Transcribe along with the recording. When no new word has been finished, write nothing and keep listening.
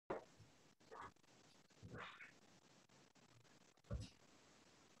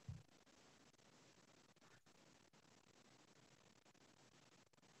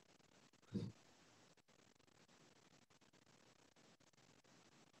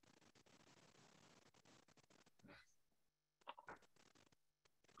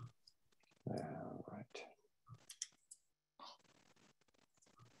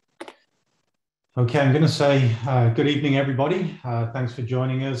Okay, I'm going to say good evening, everybody. Thanks for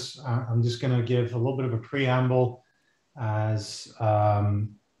joining us. I'm just going to give a little bit of a preamble as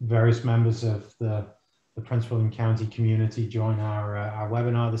various members of the Prince William County community join our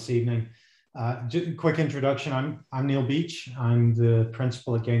webinar this evening. Just a quick introduction. I'm Neil Beach. I'm the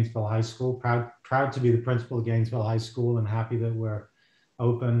principal at Gainesville High School. Proud to be the principal at Gainesville High School and happy that we're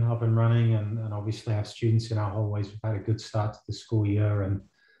open, up and running, and obviously have students in our hallways. We've had a good start to the school year, and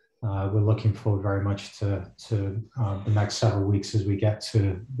we're looking forward very much to the next several weeks as we get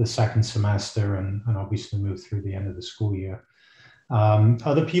to the second semester and obviously move through the end of the school year.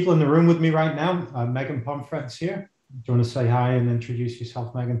 Other people in the room with me right now, Megan Pomfret's here. Do you want to say hi and introduce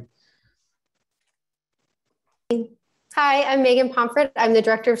yourself, Megan? Hi, I'm Megan Pomfret. I'm the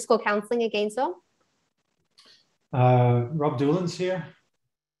Director of School Counseling at Gainesville. Rob Doolan's here.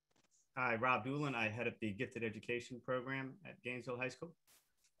 Hi, Rob Doolan. I head up the Gifted Education Program at Gainesville High School.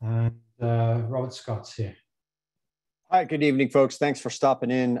 And Robert Scott's here. Hi, good evening, folks. Thanks for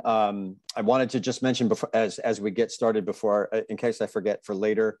stopping in. I wanted to just mention before, as we get started, before, in case I forget for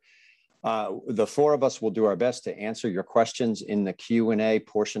later, the four of us will do our best to answer your questions in the Q&A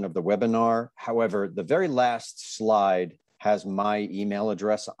portion of the webinar. However, the very last slide has my email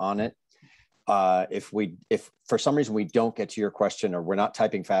address on it. If for some reason we don't get to your question or we're not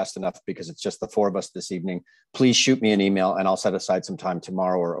typing fast enough because it's just the four of us this evening, please shoot me an email and I'll set aside some time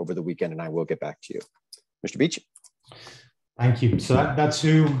tomorrow or over the weekend and I will get back to you. Mr. Beach. Thank you. So that's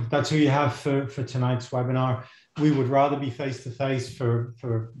who you have for tonight's webinar. We would rather be face-to-face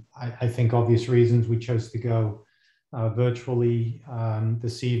for I think obvious reasons. We chose to go virtually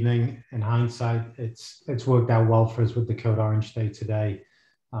this evening. In hindsight, it's worked out well for us with the Code Orange Day today.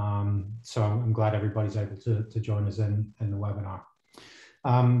 So I'm glad everybody's able to join us in the webinar.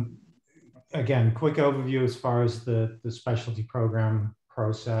 Again, quick overview as far as the specialty program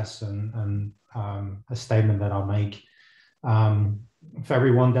process and a statement that I'll make.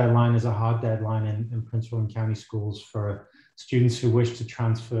 February 1 deadline is a hard deadline in Prince William County schools for students who wish to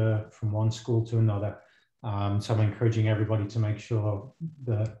transfer from one school to another. So I'm encouraging everybody to make sure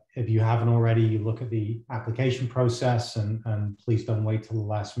that if you haven't already, you look at the application process and please don't wait till the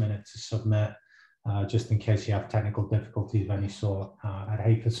last minute to submit, just in case you have technical difficulties of any sort. I'd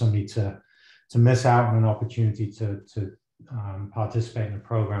hate for somebody to miss out on an opportunity to participate in the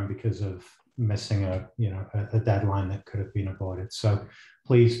program because of missing a deadline that could have been avoided. So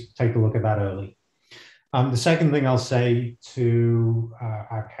please take a look at that early. The second thing I'll say to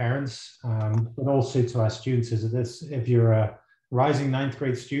our parents, but also to our students, is this: if you're a rising ninth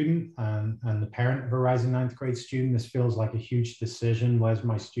grade student and the parent of a rising ninth grade student, this feels like a huge decision. Where's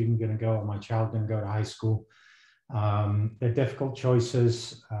my student going to go, or my child going to go to high school? They're difficult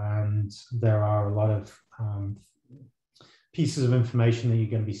choices, and there are a lot of pieces of information that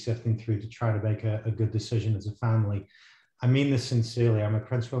you're going to be sifting through to try to make a good decision as a family. I mean this sincerely. I'm a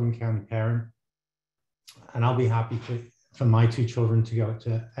Prince William County parent, and I'll be happy for my two children to go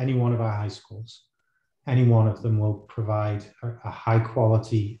to any one of our high schools. Any one of them will provide a high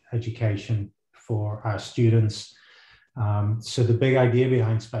quality education for our students. So the big idea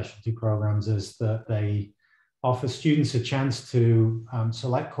behind specialty programs is that they offer students a chance to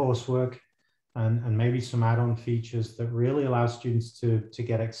select coursework and maybe some add-on features that really allow students to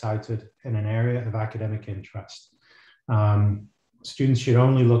get excited in an area of academic interest. Students should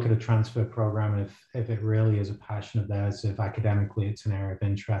only look at a transfer program if it really is a passion of theirs, if academically it's an area of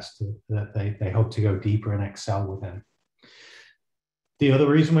interest that they hope to go deeper and excel within. The other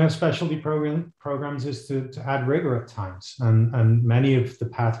reason we have specialty programs is to add rigor at times. And many of the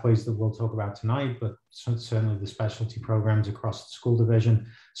pathways that we'll talk about tonight, but certainly the specialty programs across the school division,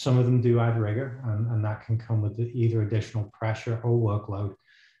 some of them do add rigor, and that can come with either additional pressure or workload.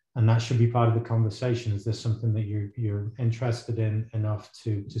 And that should be part of the conversation. Is this something that you're interested in enough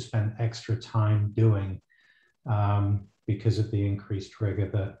to spend extra time doing because of the increased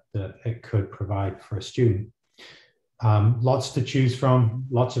rigor that it could provide for a student? Lots to choose from,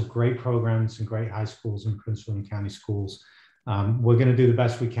 lots of great programs and great high schools in Prince William County schools. We're going to do the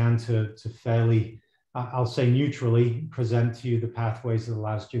best we can to fairly, I'll say neutrally, present to you the pathways that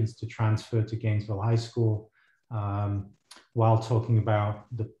allow students to transfer to Gainesville High School, while talking about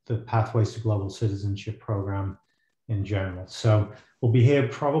the Pathways to Global Citizenship program in general. So we'll be here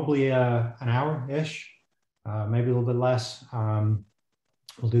probably an hour-ish, maybe a little bit less.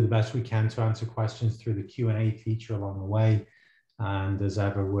 We'll do the best we can to answer questions through the Q&A feature along the way. And as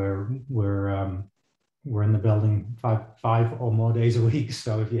ever, we're in the building five or more days a week.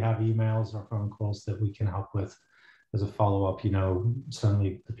 So if you have emails or phone calls that we can help with as a follow-up,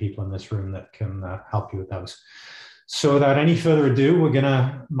 certainly the people in this room that can help you with those. So without any further ado, we're going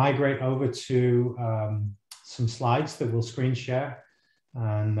to migrate over to some slides that we'll screen share,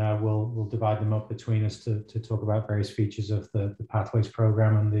 and we'll divide them up between us to talk about various features of the Pathways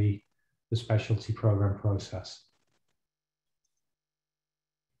program and the specialty program process.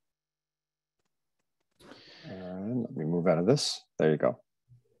 And let me move out of this. There you go.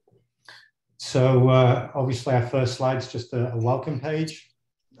 So obviously our first slide is just a welcome page.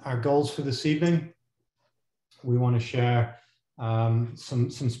 Our goals for this evening: we want to share some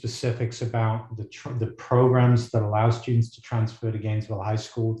specifics about the programs that allow students to transfer to Gainesville High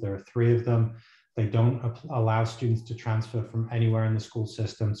School. There are 3 of them. They don't allow students to transfer from anywhere in the school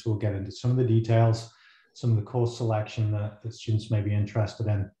system. So we'll get into some of the details, some of the course selection that students may be interested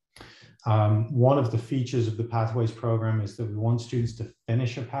in. One of the features of the Pathways program is that we want students to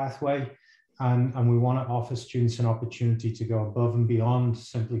finish a pathway, and we want to offer students an opportunity to go above and beyond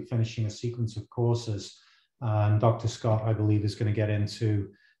simply finishing a sequence of courses. And Dr. Scott, I believe, is going to get into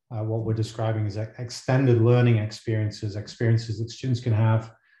what we're describing as extended learning experiences that students can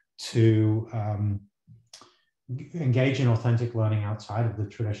have to engage in authentic learning outside of the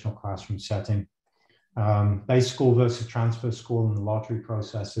traditional classroom setting. Base school versus transfer school and the lottery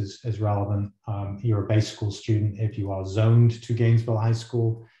process is relevant. You're a base school student if you are zoned to Gainesville High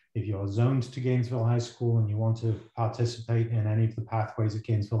School. If you are zoned to Gainesville High School and you want to participate in any of the pathways at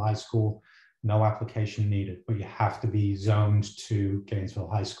Gainesville High School, no application needed, but you have to be zoned to Gainesville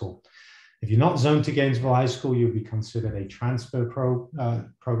High School. If you're not zoned to Gainesville High School, you'll be considered a transfer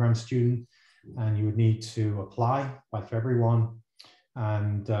program student, and you would need to apply by February 1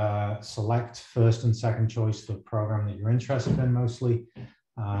 and select first and second choice the program that you're interested in mostly.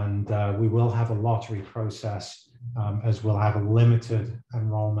 And we will have a lottery process as we'll have a limited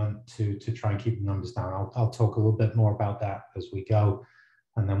enrollment to try and keep the numbers down. I'll talk a little bit more about that as we go,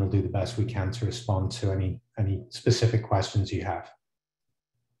 and then we'll do the best we can to respond to any specific questions you have.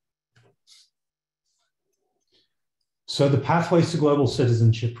 So the Pathways to Global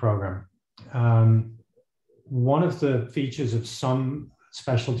Citizenship program. One of the features of some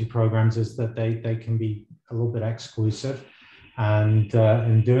specialty programs is that they can be a little bit exclusive, and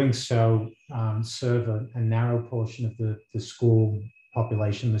in doing so, serve a narrow portion of the school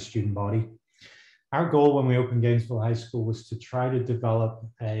population, the student body. Our goal when we opened Gainesville High School was to try to develop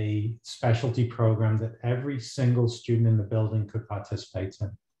a specialty program that every single student in the building could participate in.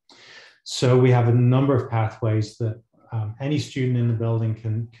 So we have a number of pathways that any student in the building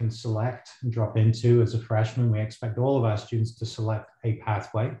can select and drop into. As a freshman, we expect all of our students to select a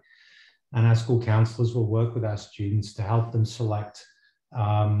pathway, and our school counselors will work with our students to help them select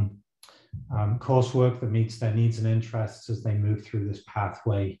coursework that meets their needs and interests as they move through this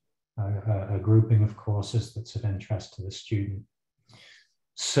pathway, a grouping of courses that's of interest to the student.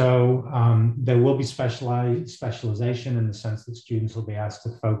 So there will be specialization in the sense that students will be asked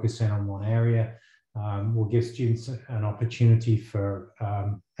to focus in on one area. We'll give students an opportunity for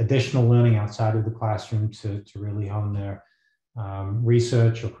additional learning outside of the classroom to really hone their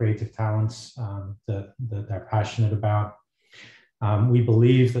research or creative talents that they're passionate about. We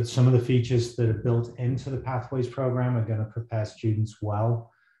believe that some of the features that are built into the Pathways program are going to prepare students well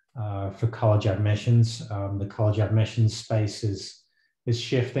for college admissions. The college admissions space is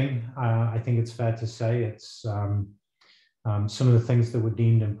shifting. I think it's fair to say it's some of the things that were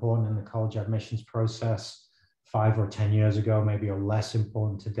deemed important in the college admissions process 5 or 10 years ago maybe are less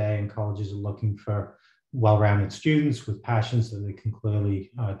important today, and colleges are looking for well-rounded students with passions that they can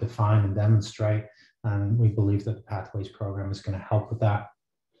clearly define and demonstrate. And we believe that the Pathways program is going to help with that.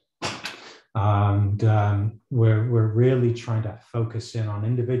 And we're really trying to focus in on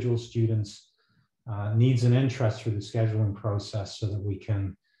individual students' needs and interests through the scheduling process so that we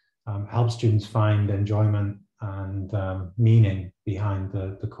can help students find enjoyment and meaning behind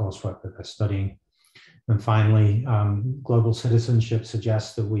the coursework that they're studying. And finally, global citizenship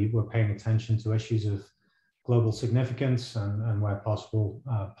suggests that we're paying attention to issues of global significance and where possible,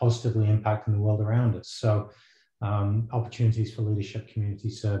 positively impacting the world around us. So opportunities for leadership, community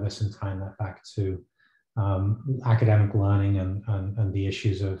service, and tying that back to academic learning and the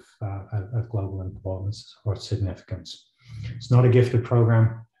issues of global importance or significance. It's not a gifted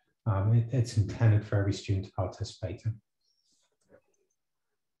program. It's intended for every student to participate in.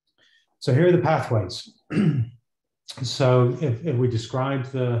 So here are the pathways. So if we describe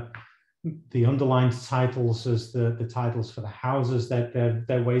the underlined titles as the titles for the houses, that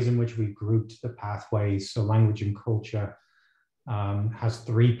they're ways in which we grouped the pathways. So language and culture has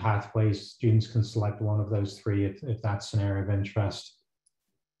 3 pathways. Students can select one of those 3 if that's an area of interest.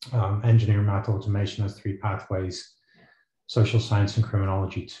 Engineering, math, automation has 3 pathways. Social science and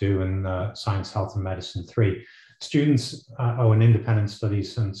criminology 2, and science, health, and medicine 3. Students, and independent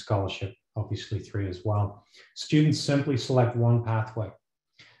studies and scholarship, obviously 3 as well. Students simply select one pathway.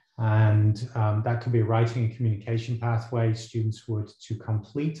 And that could be a writing and communication pathway. Students would, to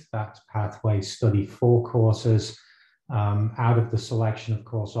complete that pathway, study 4 courses out of the selection of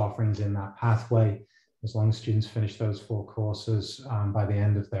course offerings in that pathway. As long as students finish those 4 courses by the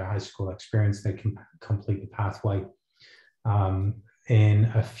end of their high school experience, they can complete the pathway.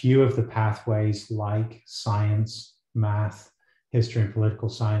 In a few of the pathways like science, math, history and political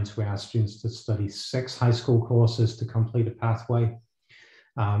science, we ask students to study 6 high school courses to complete a pathway.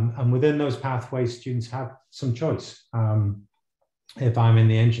 And within those pathways, students have some choice. If I'm in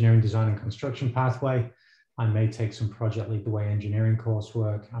the engineering, design and construction pathway, I may take some Project Lead the Way engineering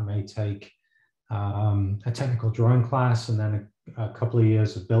coursework. I may take a technical drawing class and then a couple of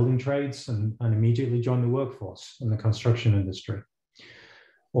years of building trades and immediately join the workforce in the construction industry.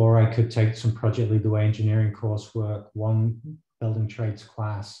 Or I could take some Project Lead the Way engineering coursework, 1 building trades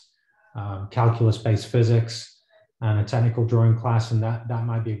class, calculus-based physics, and a technical drawing class, and that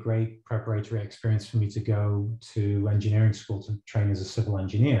might be a great preparatory experience for me to go to engineering school to train as a civil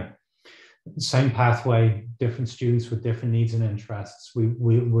engineer. Same pathway, different students with different needs and interests.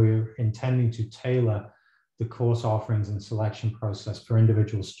 We're intending to tailor the course offerings and selection process for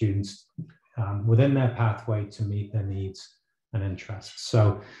individual students within their pathway to meet their needs and interests.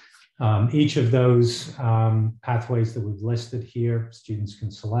 So each of those pathways that we've listed here, students can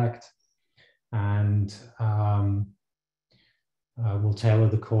select, and we'll tailor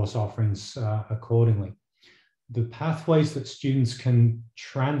the course offerings accordingly. The pathways that students can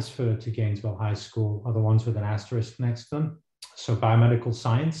transfer to Gainesville High School are the ones with an asterisk next to them. So biomedical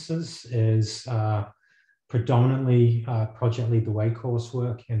sciences is predominantly Project Lead the Way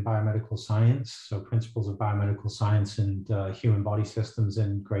coursework in biomedical science. So principles of biomedical science and human body systems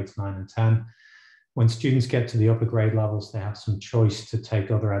in grades 9 and 10. When students get to the upper grade levels, they have some choice to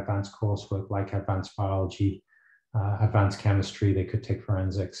take other advanced coursework like advanced biology, advanced chemistry. They could take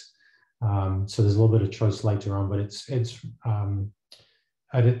forensics. So there's a little bit of choice later on, but it's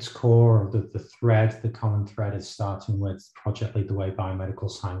at its core, the common thread is starting with Project Lead the Way biomedical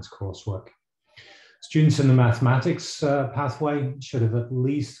science coursework. Students in the mathematics pathway should have at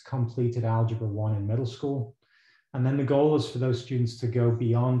least completed Algebra 1 in middle school. And then the goal is for those students to go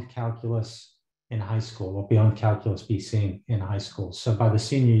beyond calculus in high school, or beyond calculus BC in high school. So by the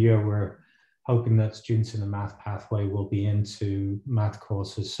senior year, we're hoping that students in the math pathway will be into math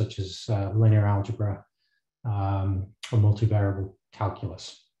courses such as linear algebra or multivariable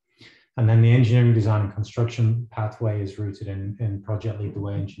calculus. And then the engineering, design and construction pathway is rooted in Project Lead the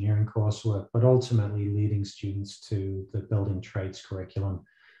Way engineering coursework, but ultimately leading students to the building trades curriculum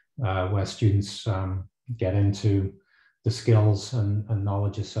where students get into the skills and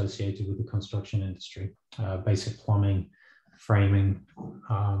knowledge associated with the construction industry, basic plumbing, framing,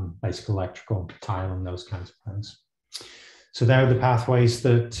 basic electrical, tiling, those kinds of things. So there are the pathways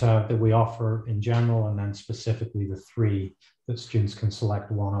that we offer in general, and then specifically the 3 that students can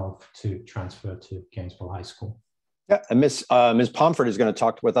select one of to transfer to Gainesville High School. Yeah, and Ms. Pomfret is going to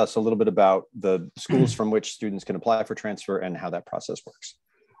talk with us a little bit about the schools from which students can apply for transfer and how that process works.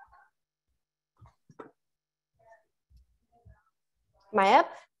 Am I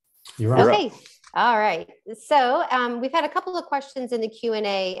up? You're up. Okay. All right. So we've had a couple of questions in the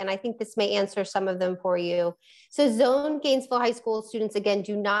Q&A, and I think this may answer some of them for you. So Zone Gainesville High School students, again,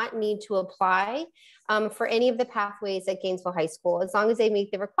 do not need to apply for any of the pathways at Gainesville High School. As long as they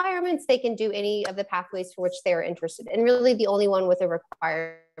meet the requirements, they can do any of the pathways for which they're interested. And really the only one with a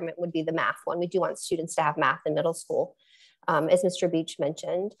requirement would be the math one. We do want students to have math in middle school, as Mr. Beach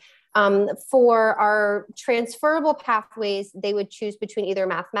mentioned. For our transferable pathways, they would choose between either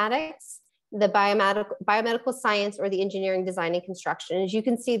mathematics, the biomedical science, or the engineering, design, and construction. As you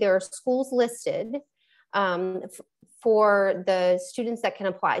can see, there are schools listed for the students that can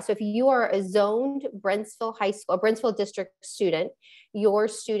apply. So if you are a zoned Brentsville High School, Brentsville District student, your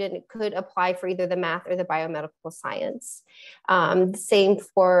student could apply for either the math or the biomedical science. Same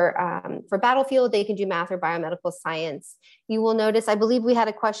for Battlefield, they can do math or biomedical science. You will notice, I believe we had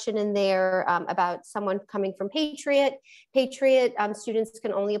a question in there about someone coming from Patriot. Patriot students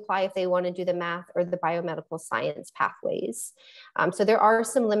can only apply if they want to do the math or the biomedical science pathways. So there are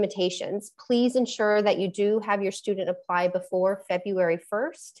some limitations. Please ensure that you do have your student apply before February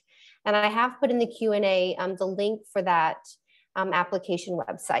 1st. And I have put in the Q&A the link for that application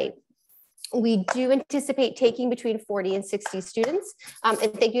website. We do anticipate taking between 40 and 60 students. And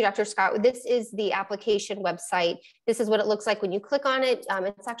thank you, Dr. Scott. This is the application website. This is what it looks like when you click on it.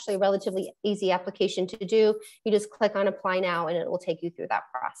 It's actually a relatively easy application to do. You just click on apply now and it will take you through that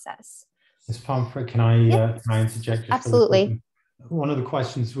process. Ms. Pomfret, can I interject just absolutely. One of the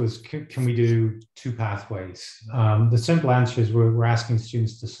questions was, can we do two pathways? The simple answer is we're asking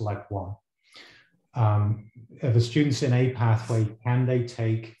students to select one. If a student's in a pathway, can they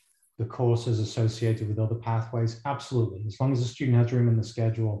take the courses associated with other pathways? Absolutely. As long as the student has room in the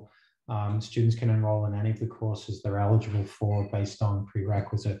schedule, students can enroll in any of the courses they're eligible for based on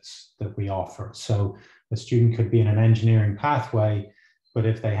prerequisites that we offer. So a student could be in an engineering pathway, but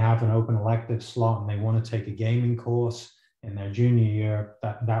if they have an open elective slot and they want to take a gaming course in their junior year,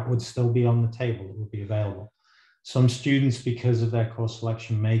 that would still be on the table. It would be available. Some students, because of their course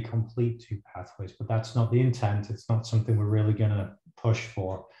selection, may complete two pathways, but that's not the intent. It's not something we're really going to push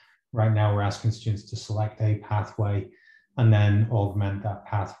for. Right now, we're asking students to select a pathway and then augment that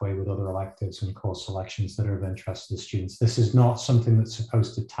pathway with other electives and course selections that are of interest to the students. This is not something that's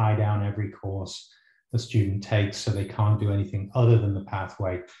supposed to tie down every course the student takes so they can't do anything other than the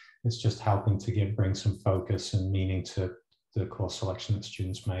pathway. It's just helping to bring some focus and meaning to the course selection that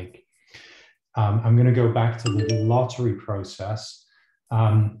students make. I'm going to go back to the lottery process.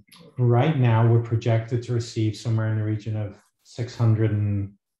 Right now, we're projected to receive somewhere in the region of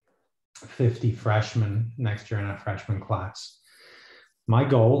 650 freshmen next year in our freshman class. My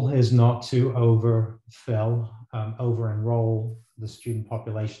goal is not to over-enroll the student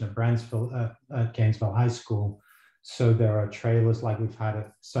population at Gainesville High School. So there are trailers like we've had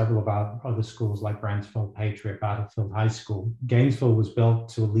at several of our other schools like Brentsville, Patriot, Battlefield High School. Gainesville was built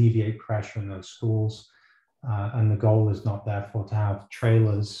to alleviate pressure in those schools. And the goal is not therefore to have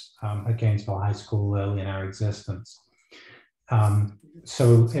trailers at Gainesville High School early in our existence.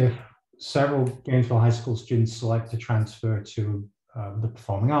 So if several Gainesville High School students select to transfer to the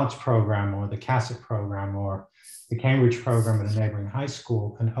Performing Arts program or the CASET program or the Cambridge program at a neighboring high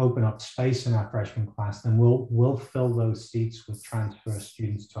school and open up space in our freshman class, then we'll fill those seats with transfer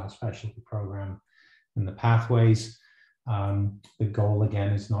students to our specialty program in the pathways. The goal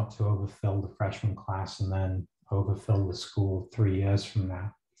again is not to overfill the freshman class and then overfill the school 3 years from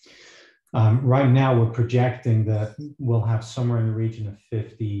now. Right now, we're projecting that we'll have somewhere in the region of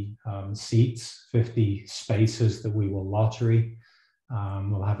 50 seats, 50 spaces that we will lottery.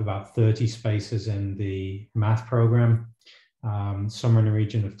 We'll have about 30 spaces in the math program, somewhere in the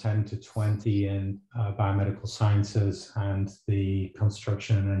region of 10 to 20 in biomedical sciences and the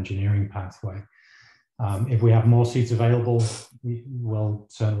construction and engineering pathway. If we have more seats available, we'll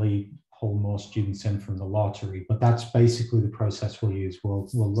certainly pull more students in from the lottery, but that's basically the process we'll use. We'll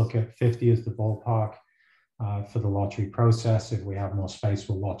look at 50 as the ballpark for the lottery process. If we have more space,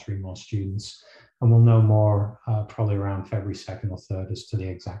 we'll lottery more students. And we'll know more probably around February 2nd or 3rd as to the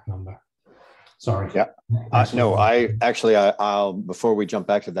exact number. Sorry. Yeah. No, I'll before we jump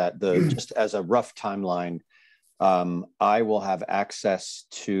back to that, just as a rough timeline, I will have access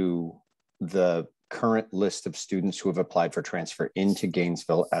to the current list of students who have applied for transfer into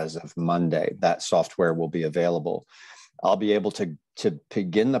Gainesville as of Monday. That software will be available. I'll be able to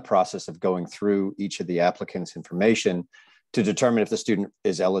begin the process of going through each of the applicants' information to determine if the student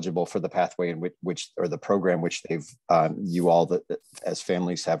is eligible for the pathway in which or the program which they've you all as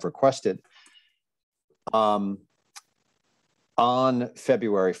families have requested. On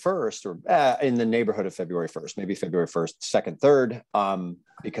February 1st, or in the neighborhood of February 1st, maybe February 1st, 2nd, 3rd,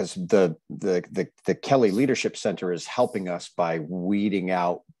 because the Kelly Leadership Center is helping us by weeding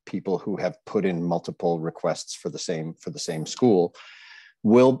out people who have put in multiple requests for the same school.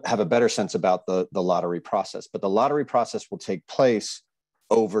 We'll have a better sense about the lottery process, but the lottery process will take place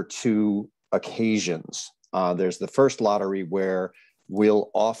over 2 occasions. There's the first lottery where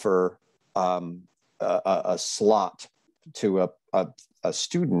we'll offer a slot to a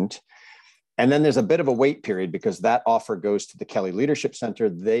student, and then there's a bit of a wait period because that offer goes to the Kelly Leadership Center.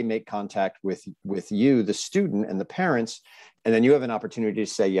 They make contact with you, the student, and the parents, and then you have an opportunity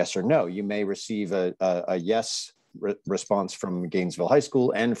to say yes or no. You may receive a yes response from Gainesville High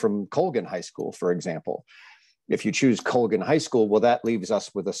School and from Colgan High School, for example. If you choose Colgan High School, well, that leaves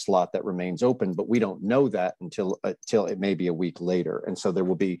us with a slot that remains open, but we don't know that until it may be a week later. And so there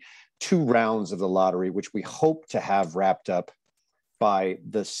will be 2 rounds of the lottery, which we hope to have wrapped up by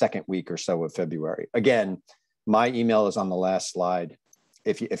the 2nd week or so of February. Again, my email is on the last slide.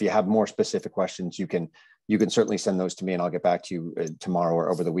 If you have more specific questions, you can certainly send those to me and I'll get back to you tomorrow or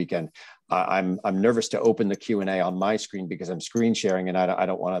over the weekend. I'm nervous to open the Q&A on my screen because I'm screen sharing and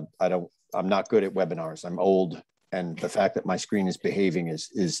I'm not good at webinars. I'm old, and the fact that my screen is behaving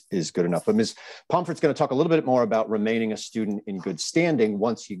is good enough. But Ms. Pomfret's going to talk a little bit more about remaining a student in good standing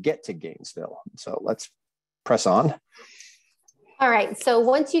once you get to Gainesville. So let's press on. All right, so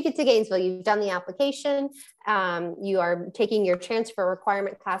once you get to Gainesville, you've done the application, you are taking your transfer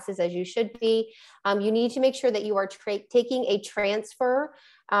requirement classes as you should be. You need to make sure that you are taking a transfer,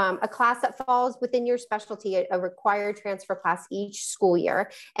 a class that falls within your specialty, a required transfer class each school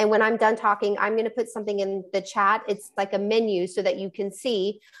year. And when I'm done talking, I'm going to put something in the chat. It's like a menu so that you can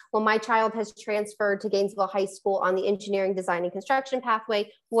see, well, my child has transferred to Gainesville High School on the engineering, design, and construction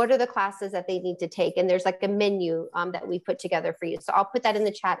pathway. What are the classes that they need to take? And there's like a menu that we put together for you. So I'll put that in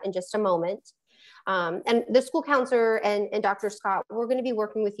the chat in just a moment. And the school counselor and Dr. Scott, we're going to be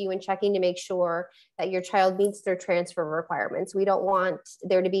working with you and checking to make sure that your child meets their transfer requirements. We don't want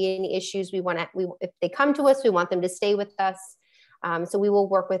there to be any issues. If they come to us, we want them to stay with us. So we will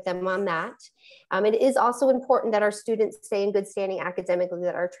work with them on that. It is also important that our students stay in good standing academically,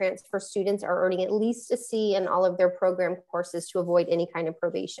 that our transfer students are earning at least a C in all of their program courses to avoid any kind of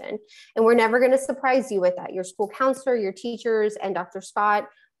probation. And we're never going to surprise you with that. Your school counselor, your teachers, and Dr. Scott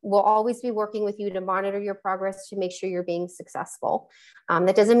will always be working with you to monitor your progress to make sure you're being successful.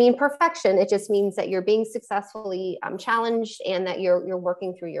 That doesn't mean perfection. It just means that you're being successfully challenged and that you're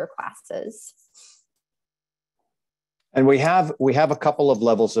working through your classes. And we have a couple of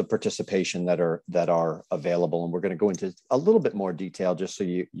levels of participation that are available, and we're going to go into a little bit more detail just so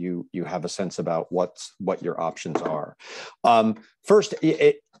you have a sense about what your options are. First,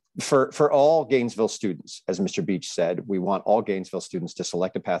 for all Gainesville students, as Mr. Beach said, we want all Gainesville students to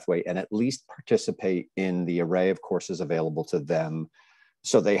select a pathway and at least participate in the array of courses available to them,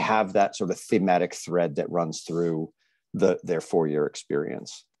 so they have that sort of thematic thread that runs through their four-year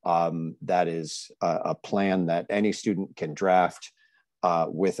experience. That is a plan that any student can draft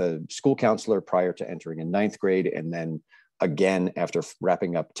with a school counselor prior to entering in 9th grade, and then again after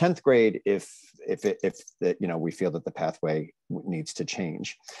wrapping up 10th grade if we feel that the pathway needs to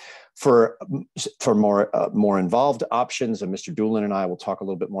change. For more involved options, and Mr. Doolin and I will talk a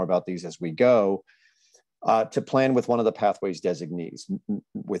little bit more about these as we go, to plan with one of the pathways designees.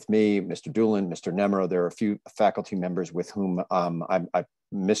 With me, Mr. Doolin, Mr. Nemro, there are a few faculty members with whom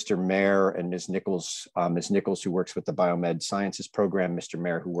Mr. Mayer and Ms. Nichols, who works with the Biomed Sciences program, Mr.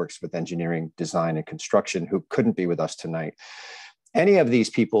 Mayer, who works with engineering, design, and construction, who couldn't be with us tonight. Any of these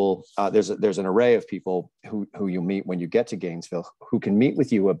people, there's an array of people who you meet when you get to Gainesville, who can meet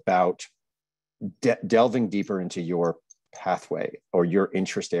with you about delving deeper into your pathway or your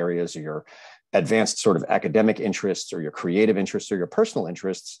interest areas, or your advanced sort of academic interests, or your creative interests, or your personal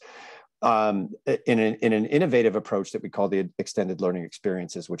interests, in an innovative approach that we call the extended learning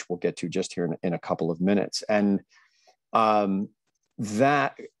experiences, which we'll get to just here in a couple of minutes. And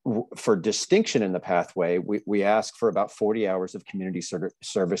that, for distinction in the pathway, we ask for about 40 hours of community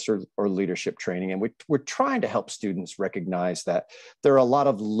service or leadership training. And we're trying to help students recognize that there are a lot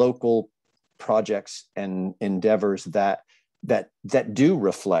of local projects and endeavors that do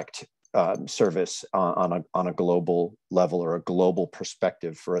reflect service on a global level or a global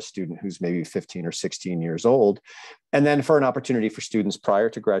perspective for a student who's maybe 15 or 16 years old. And then for an opportunity for students prior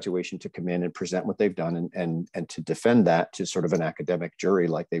to graduation to come in and present what they've done and to defend that to sort of an academic jury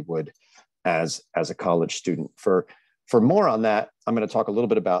like they would as a college student. For more on that, I'm going to talk a little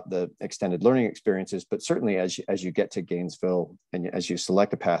bit about the extended learning experiences, but certainly as you get to Gainesville and as you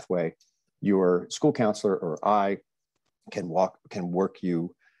select a pathway, your school counselor or I can work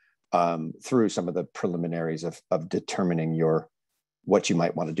you through some of the preliminaries of determining what you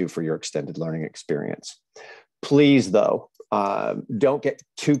might want to do for your extended learning experience. Please, though, don't get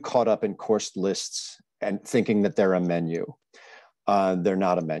too caught up in course lists and thinking that they're a menu. They're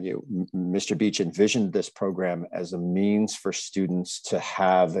not a menu. Mr. Beach envisioned this program as a means for students to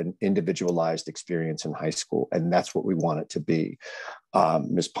have an individualized experience in high school, and that's what we want it to be.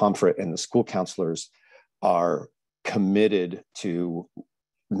 Ms. Pomfret and the school counselors are committed to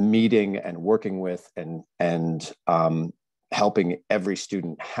meeting and working with and helping every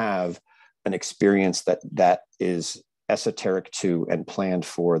student have an experience that is esoteric to and planned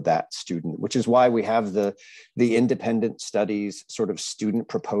for that student, which is why we have the independent studies sort of student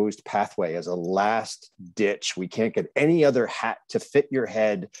proposed pathway as a last ditch. We can't get any other hat to fit your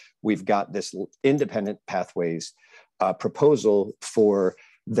head. We've got this independent pathways proposal for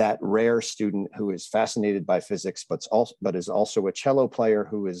that rare student who is fascinated by physics, but is also a cello player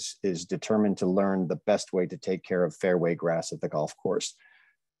who is determined to learn the best way to take care of fairway grass at the golf course.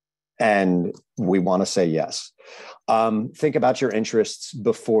 And we want to say yes. Think about your interests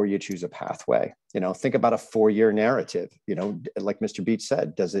before you choose a pathway. Think about a 4-year narrative. Like Mr. Beach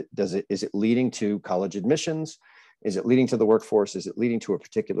said, is it leading to college admissions? Is it leading to the workforce? Is it leading to a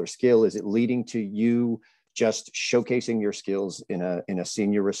particular skill? Is it leading to you just showcasing your skills in a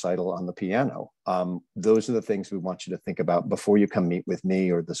senior recital on the piano. Those are the things we want you to think about before you come meet with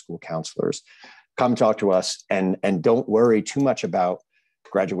me or the school counselors. Come talk to us, and don't worry too much about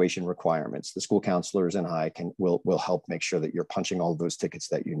graduation requirements. The school counselors and I will help make sure that you're punching all those tickets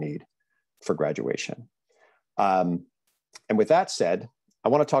that you need for graduation. And with that said, I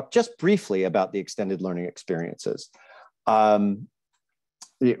want to talk just briefly about the extended learning experiences.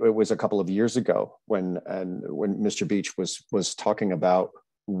 It was a couple of years ago when Mr. Beach was talking about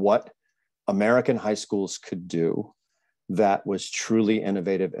what American high schools could do that was truly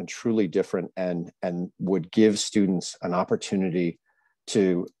innovative and truly different, and would give students an opportunity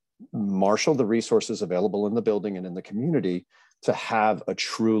to marshal the resources available in the building and in the community to have a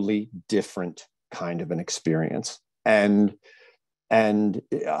truly different kind of an experience. And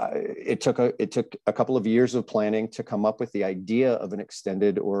it took a couple of years of planning to come up with the idea of an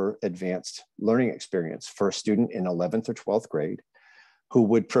extended or advanced learning experience for a student in 11th or 12th grade who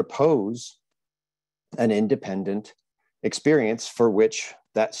would propose an independent experience for which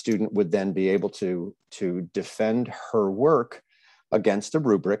that student would then be able to defend her work against a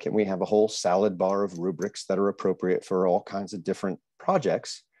rubric. And we have a whole salad bar of rubrics that are appropriate for all kinds of different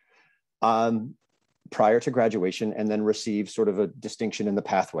projects. Prior to graduation, and then receive sort of a distinction in the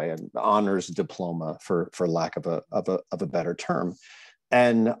pathway, an honors diploma, for lack of a better term.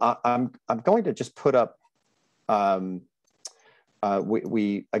 And I'm going to just put up,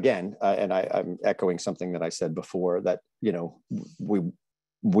 we again, and I'm echoing something that I said before, that, you know,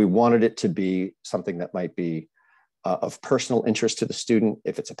 we wanted it to be something that might be of personal interest to the student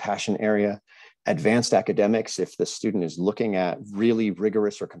if it's a passion area. Advanced academics, if the student is looking at really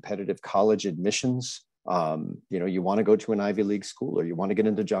rigorous or competitive college admissions, you know, you want to go to an Ivy League school, or you want to get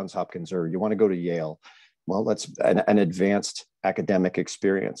into Johns Hopkins, or you want to go to Yale. Well, that's an advanced academic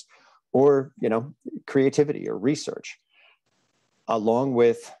experience. Or, you know, creativity or research. Along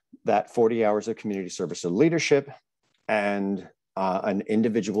with that 40 hours of community service or leadership, and an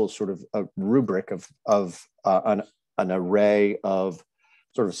individual sort of a rubric of an array of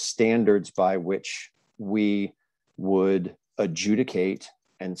sort of standards by which we would adjudicate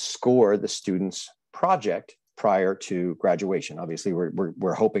and score the student's project prior to graduation. Obviously,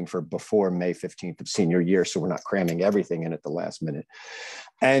 we're hoping for before May 15th of senior year, so we're not cramming everything in at the last minute.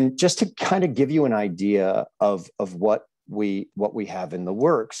 And just to kind of give you an idea of what we have in the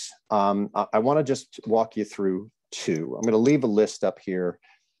works, I want to just walk you through two. I'm going to leave a list up here,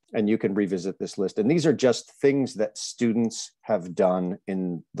 and you can revisit this list. And these are just things that students have done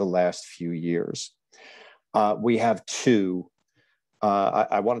in the last few years. We have two.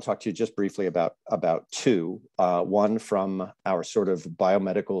 I want to talk to you just briefly about two. One from our sort of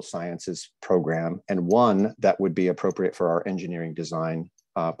biomedical sciences program, and one that would be appropriate for our engineering design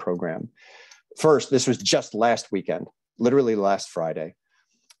program. First, this was just last weekend, literally last Friday.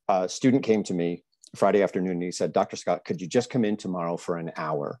 A student came to me Friday afternoon, and he said, "Dr. Scott, could you just come in tomorrow for an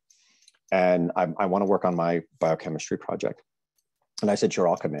hour? And I want to work on my biochemistry project." And I said, "Sure,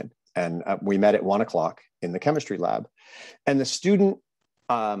 I'll come in." And we met at 1 o'clock in the chemistry lab. And the student,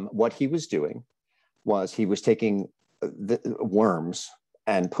 what he was doing was he was taking the worms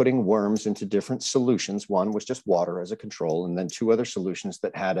and putting worms into different solutions. One was just water as a control, and then two other solutions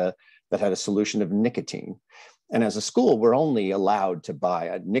that had a solution of nicotine. And as a school, we're only allowed to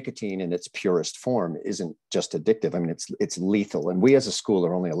buy nicotine in its purest form. Isn't just addictive. I mean, it's lethal. And we as a school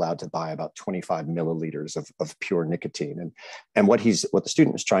are only allowed to buy about 25 milliliters of pure nicotine. And what the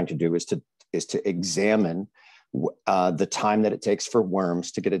student is trying to do is to examine the time that it takes for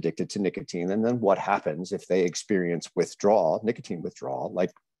worms to get addicted to nicotine, and then what happens if they experience nicotine withdrawal,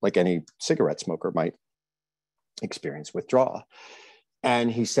 like any cigarette smoker might experience withdrawal.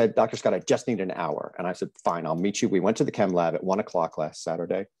 And he said, "Dr. Scott, I just need an hour." And I said, "Fine, I'll meet you." We went to the chem lab at 1 o'clock last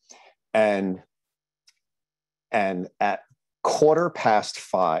Saturday. And at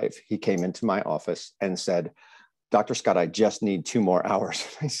 5:15, he came into my office and said, "Dr. Scott, I just need 2 more hours."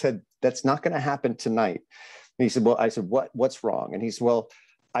 I said, "That's not going to happen tonight." And he said, "Well," I said, what's wrong? And he said, "Well,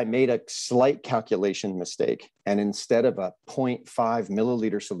 I made a slight calculation mistake. And instead of a 0.5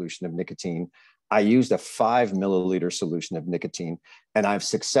 milliliter solution of nicotine, I used a 5 milliliter solution of nicotine, and I've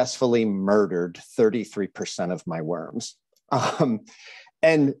successfully murdered 33% of my worms."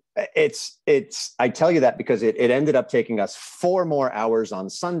 And I tell you that because it ended up taking us 4 more hours on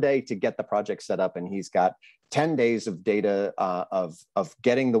Sunday to get the project set up. And he's got 10 days of data of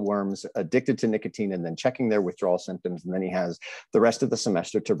getting the worms addicted to nicotine and then checking their withdrawal symptoms. And then he has the rest of the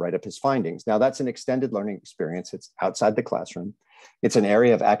semester to write up his findings. Now, that's an extended learning experience. It's outside the classroom. It's an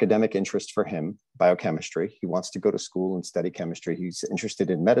area of academic interest for him, biochemistry. He wants to go to school and study chemistry. He's interested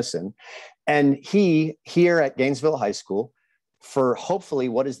in medicine. And he, here at Gainesville High School, for hopefully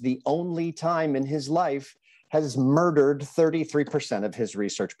what is the only time in his life, has murdered 33% of his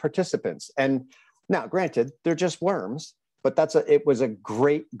research participants. And now, granted, they're just worms, but it was a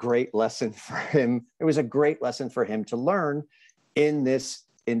great, great lesson for him. It was a great lesson for him to learn in this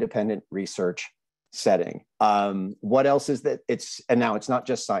independent research setting. What else is that? And now it's not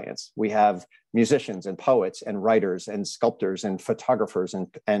just science. We have musicians and poets and writers and sculptors and photographers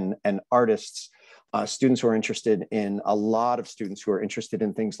and artists, students who are interested in, a lot of students who are interested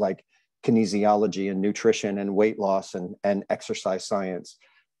in things like kinesiology and nutrition and weight loss and exercise science.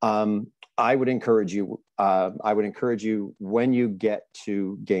 I would encourage you when you get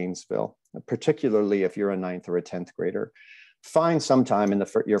to Gainesville, particularly if you're a 9th or a 10th grader, find some time in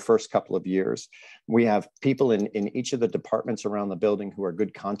your first couple of years. We have people in each of the departments around the building who are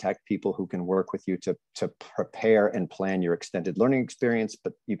good contact people who can work with you to prepare and plan your extended learning experience,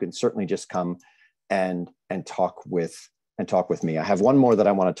 but you can certainly just come and talk with me. I have one more that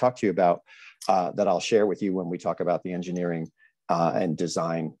I want to talk to you about that I'll share with you when we talk about the engineering and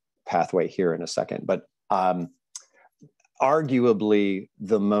design pathway here in a second. But arguably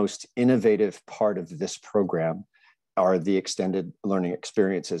the most innovative part of this program are the extended learning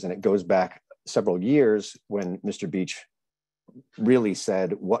experiences. And it goes back several years when Mr. Beach really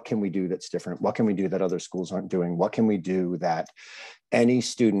said, what can we do that's different? What can we do that other schools aren't doing? What can we do that any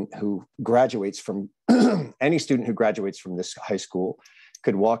student who graduates from this high school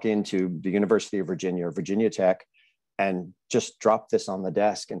could walk into the University of Virginia or Virginia Tech and just drop this on the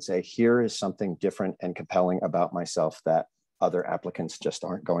desk and say, here is something different and compelling about myself that other applicants just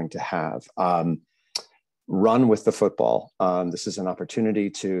aren't going to have. Run with the football. This is an opportunity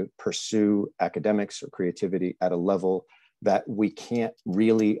to pursue academics or creativity at a level that we can't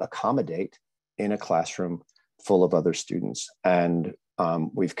really accommodate in a classroom full of other students. And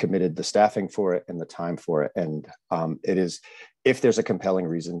we've committed the staffing for it and the time for it. And it is, if there's a compelling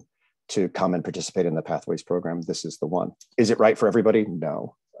reason to come and participate in the Pathways program, this is the one. Is it right for everybody?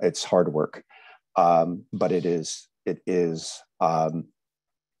 No, it's hard work, but it's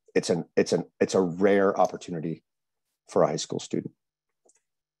a rare opportunity for a high school student.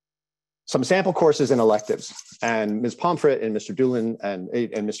 Some sample courses and electives, and Ms. Pomfret and Mr. Doolin and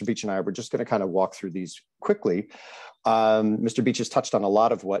Mr. Beach and I were just going to kind of walk through these quickly. Mr. Beach has touched on a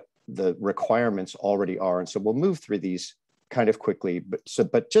lot of what the requirements already are, and so we'll move through these kind of quickly,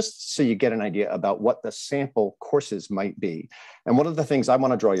 but just so you get an idea about what the sample courses might be. And one of the things I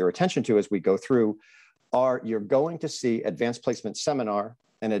want to draw your attention to as we go through are, you're going to see advanced placement seminar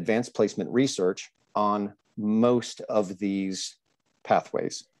and advanced placement research on most of these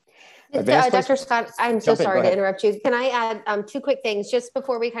pathways. Dr. Scott, I'm so sorry to interrupt you. Can I add 2 quick things just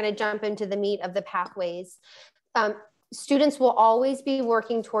before we kind of jump into the meat of the pathways? Students will always be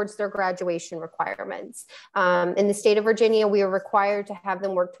working towards their graduation requirements. In the state of Virginia, we are required to have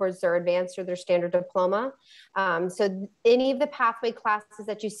them work towards their advanced or their standard diploma. So any of the pathway classes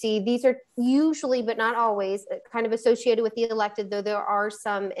that you see, these are usually, but not always, kind of associated with the elective, though there are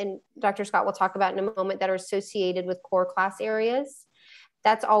some, and Dr. Scott will talk about in a moment, that are associated with core class areas.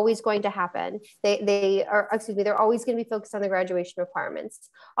 That's always going to happen. They're always going to be focused on the graduation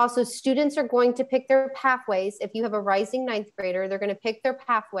requirements. Also, students are going to pick their pathways. If you have a rising 9th grader, they're going to pick their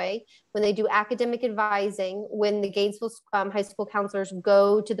pathway when they do academic advising, when the Gainesville high school counselors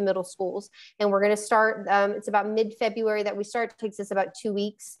go to the middle schools. And we're going to start, it's about mid-February that we start. It takes us about 2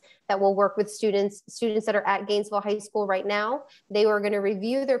 weeks that we'll work with students that are at Gainesville High School right now. They are going to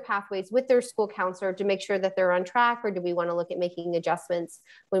review their pathways with their school counselor to make sure that they're on track, or do we want to look at making adjustments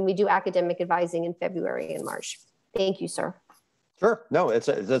when we do academic advising in February and March. Thank you, sir. Sure. No,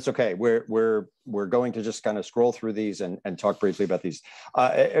 that's okay. We're going to just kind of scroll through these and talk briefly about these.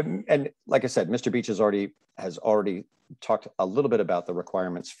 And like I said, Mr. Beach has already talked a little bit about the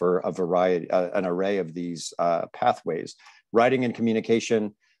requirements for a variety, an array of these pathways. Writing and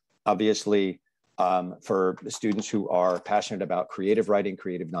communication, obviously, for students who are passionate about creative writing,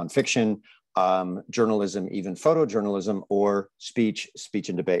 creative nonfiction, journalism, even photojournalism, or speech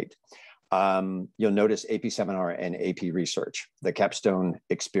and debate. You'll notice AP Seminar and AP Research, the capstone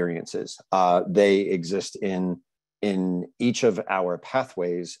experiences. They exist in each of our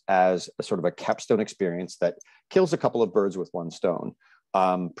pathways as a sort of a capstone experience that kills a couple of birds with one stone,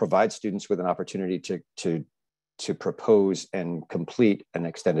 provides students with an opportunity to propose and complete an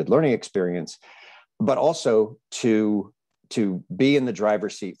extended learning experience, but also to be in the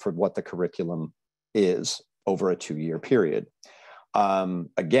driver's seat for what the curriculum is over a 2-year period.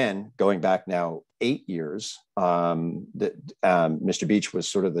 Again, going back now 8 years, Mr. Beach was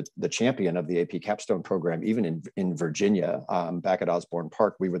sort of the champion of the AP Capstone program, even in Virginia. Back at Osborne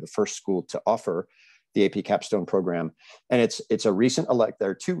Park, we were the first school to offer the AP Capstone program. And it's a recent there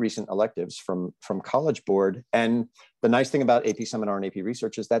are 2 recent electives from College Board. And the nice thing about AP Seminar and AP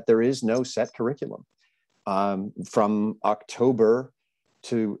Research is that there is no set curriculum. From October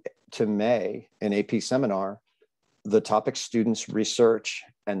to May in AP Seminar, the topic students research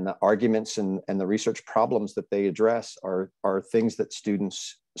and the arguments and the research problems that they address are things that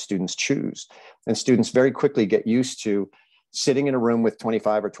students choose. And students very quickly get used to sitting in a room with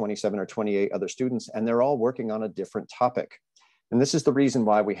 25 or 27 or 28 other students, and they're all working on a different topic. And this is the reason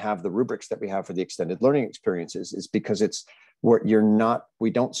why we have the rubrics that we have for the extended learning experiences, is because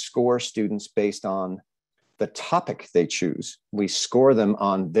we don't score students based on the topic they choose. We score them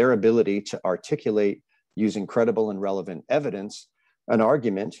on their ability to articulate, using credible and relevant evidence, an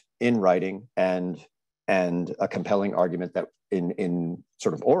argument in writing and a compelling argument that in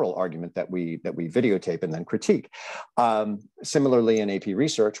sort of oral argument that we videotape and then critique. Similarly, in AP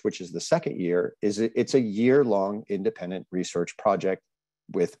Research, which is the second year, it's a year-long independent research project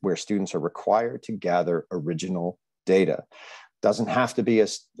where students are required to gather original data. Doesn't have to be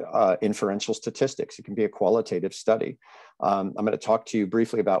inferential statistics. It can be a qualitative study. I'm going to talk to you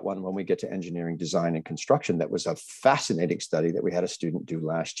briefly about one when we get to engineering, design, and construction. That was a fascinating study that we had a student do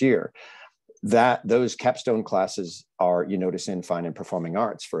last year. Those capstone classes are, you notice, in fine and performing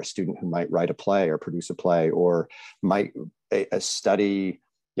arts for a student who might write a play or produce a play, or might study,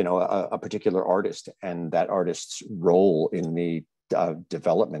 a particular artist and that artist's role in the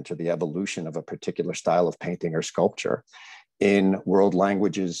development or the evolution of a particular style of painting or sculpture. In world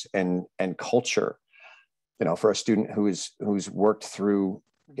languages and culture, for a student who's worked through,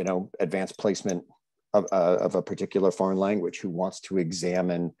 advanced placement of a particular foreign language, who wants to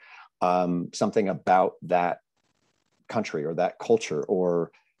examine something about that country or that culture,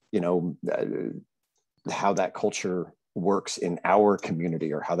 or how that culture works in our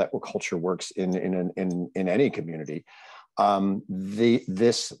community, or how that culture works in any community.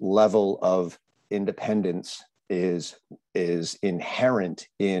 This level of independence is inherent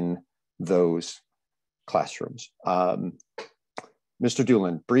in those classrooms. Mr.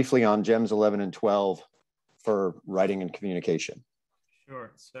 Doolan, briefly on GEMS 11 and 12 for writing and communication.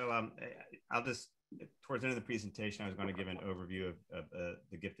 Sure. So I'll just, towards the end of the presentation, I was going to give an overview of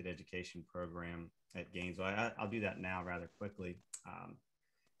the gifted education program at Gainesville. I'll do that now rather quickly.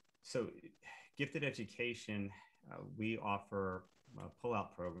 So gifted education, we offer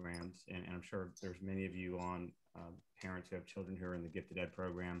pull-out programs, and I'm sure there's many of you on parents who have children who are in the gifted ed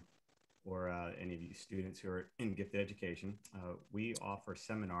program, or any of you students who are in gifted education. We offer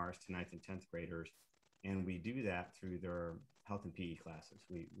seminars to 9th and 10th graders, and we do that through their health and PE classes.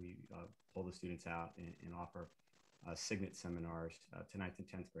 We pull the students out and offer Signet seminars to 9th and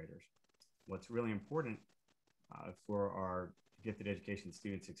 10th graders. What's really important for our gifted education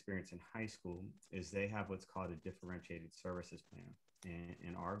students' experience in high school is they have what's called a differentiated services plan.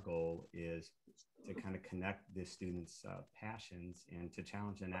 And our goal is to kind of connect the students' passions and to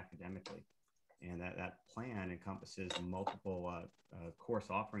challenge them academically. And that plan encompasses multiple course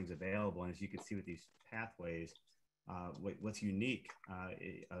offerings available. And as you can see with these pathways, what's unique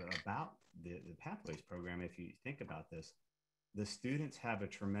about the Pathways program, if you think about this, the students have a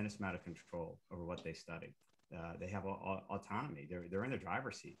tremendous amount of control over what they study. They have autonomy. They're in the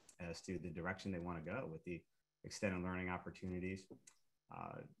driver's seat as to the direction they want to go with the extended learning opportunities.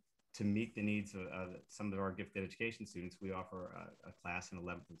 To meet the needs of some of our gifted education students, we offer a class in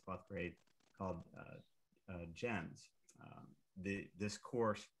 11th and 12th grade called GEMS. This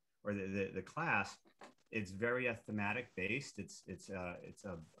course, or the class, it's very thematic based. It's a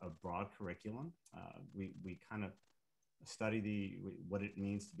broad curriculum. We kind of study what it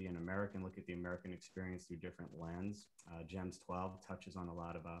means to be an American, look at the American experience through different lens. GEMS 12 touches on a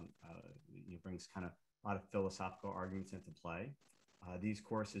lot of, brings kind of a lot of philosophical arguments into play. These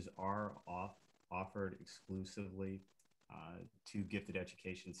courses are offered exclusively to gifted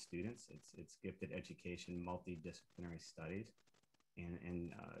education students. It's gifted education multidisciplinary studies.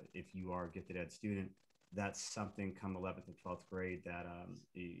 And if you are a gifted ed student, that's something come 11th and 12th grade that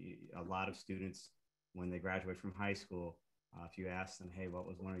a lot of students, when they graduate from high school, if you ask them, hey, what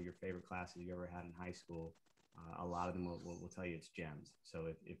was one of your favorite classes you ever had in high school? A lot of them will tell you it's GEMS.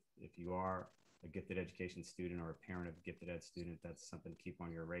 So if you are a gifted education student or a parent of a gifted ed student, that's something to keep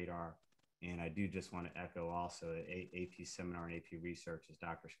on your radar. And I do just want to echo also AP Seminar and AP Research, as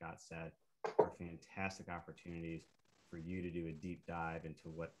Dr. Scott said, are fantastic opportunities for you to do a deep dive into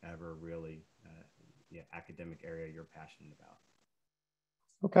whatever really academic area you're passionate about.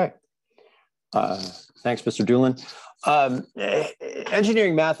 Okay. Thanks, Mr. Doolin.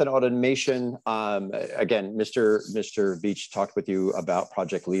 Engineering, math, and automation. Again, Mr. Beach talked with you about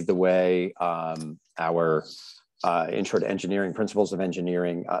Project Lead the Way, our intro to engineering, principles of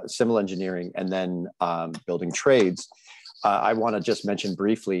engineering, civil engineering, and then building trades. I want to just mention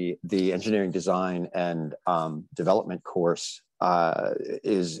briefly the engineering design and development course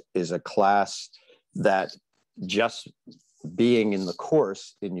is a class that just being in the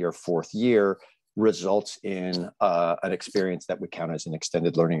course in your fourth year results in an experience that we count as an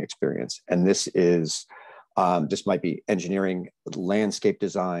extended learning experience. And this is, this might be engineering, landscape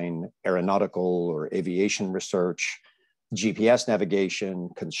design, aeronautical or aviation research, GPS navigation,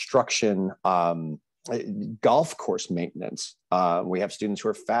 construction, golf course maintenance. We have students who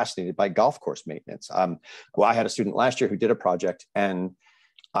are fascinated by golf course maintenance. Well, I had a student last year who did a project, and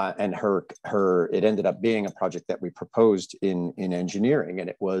it ended up being a project that we proposed in engineering, and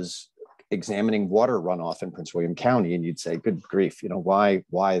it was examining water runoff in Prince William County. And you'd say, good grief, you know,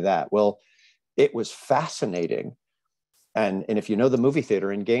 why that? Well, it was fascinating. And if you know the movie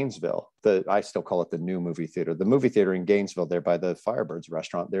theater in Gainesville, I still call it the new movie theater, the movie theater in Gainesville there by the Firebirds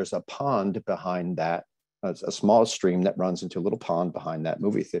restaurant, there's a pond behind that, a small stream that runs into a little pond behind that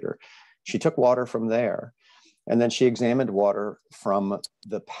movie theater. She took water from there, and then she examined water from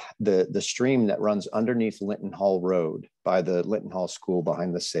the stream that runs underneath Linton Hall Road by the Linton Hall School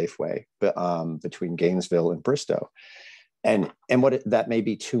behind the Safeway, between Gainesville and Bristow. And that may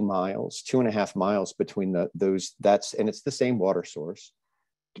be 2 miles, 2.5 miles between those, and it's the same water source.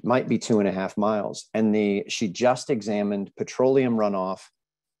 It might be 2.5 miles. And she just examined petroleum runoff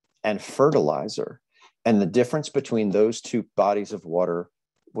and fertilizer. And the difference between those two bodies of water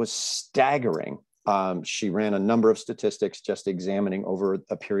was staggering. She ran a number of statistics just examining over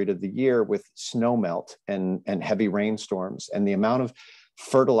a period of the year with snow melt and heavy rainstorms, and the amount of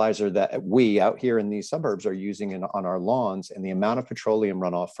fertilizer that we out here in these suburbs are using on our lawns, and the amount of petroleum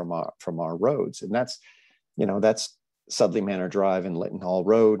runoff from our roads. And that's Sudley Manor Drive and Linton Hall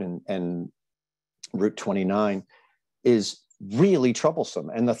Road and Route 29 is really troublesome.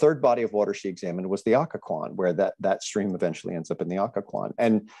 And the third body of water she examined was the Occoquan, where that stream eventually ends up in the Occoquan.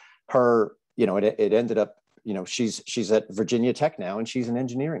 And it ended up, she's at Virginia Tech now, and she's an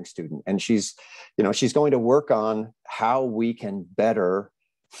engineering student, and she's going to work on how we can better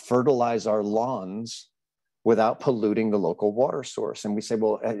fertilize our lawns without polluting the local water source. And we say,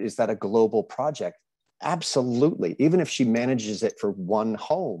 well, is that a global project? Absolutely. Even if she manages it for one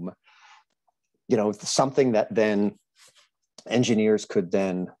home, something that then engineers could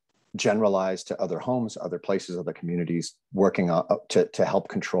then generalize to other homes, other places, other communities, working on to help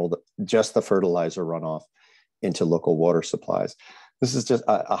control just the fertilizer runoff into local water supplies. This is just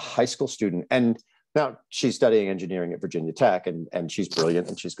a high school student, and now she's studying engineering at Virginia Tech, and she's brilliant,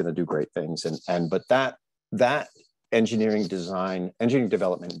 and she's going to do great things. But that engineering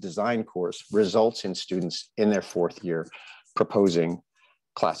development design course results in students in their fourth year proposing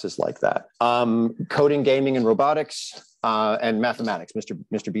classes like that. Coding, gaming, and robotics, and mathematics.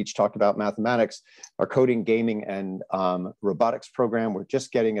 Mr. Beach talked about mathematics. Our coding, gaming, and robotics program, we're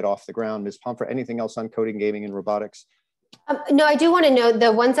just getting it off the ground. Ms. Pomfret, anything else on coding, gaming, and robotics? No, I do want to note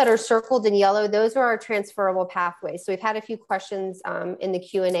the ones that are circled in yellow, those are our transferable pathways. So we've had a few questions in the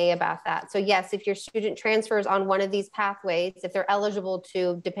Q&A about that. So yes, if your student transfers on one of these pathways, if they're eligible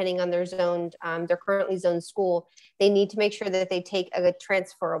to, depending on their currently zoned school, they need to make sure that they take a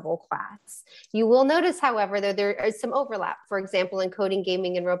transferable class. You will notice, however, that there is some overlap. For example, in coding,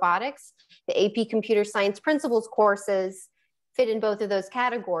 gaming, and robotics, the AP Computer Science Principles courses fit in both of those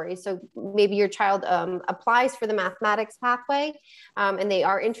categories. So maybe your child applies for the mathematics pathway and they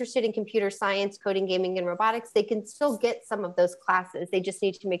are interested in computer science, coding, gaming, and robotics. They can still get some of those classes. They just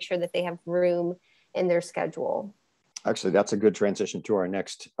need to make sure that they have room in their schedule. Actually, that's a good transition to our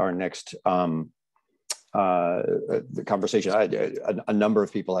next the conversation. A number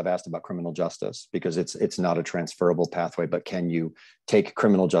of people have asked about criminal justice, because it's not a transferable pathway, but can you take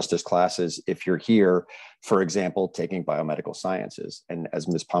criminal justice classes if you're here, for example, taking biomedical sciences? And as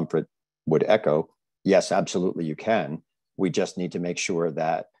Ms. Pomfret would echo, yes, absolutely you can. We just need to make sure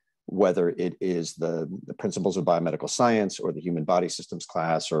that whether it is the principles of biomedical science or the human body systems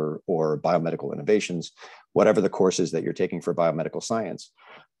class or biomedical innovations, whatever the courses that you're taking for biomedical science,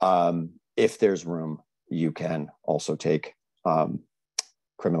 if there's room, you can also take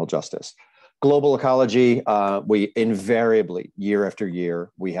criminal justice. Global ecology, we invariably, year after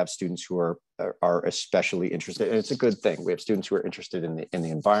year, we have students who are especially interested, and it's a good thing. We have students who are interested in the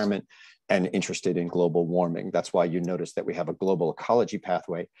environment and interested in global warming. That's why you notice that we have a global ecology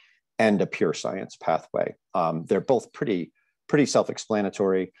pathway and a pure science pathway. They're both pretty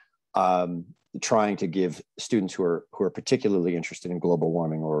self-explanatory. trying to give students who are particularly interested in global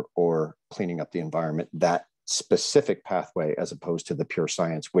warming or cleaning up the environment that specific pathway, as opposed to the pure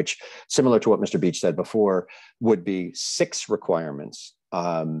science, which, similar to what Mr. Beach said before, would be 6 requirements,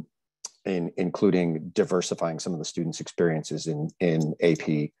 including diversifying some of the students' experiences in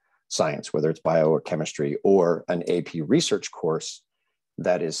AP science, whether it's bio or chemistry, or an AP research course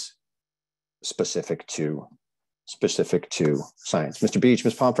that is specific to science. Mr. Beach,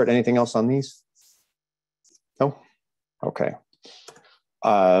 Ms. Pomfret, anything else on these? No? Okay.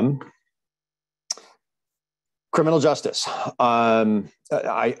 Criminal justice.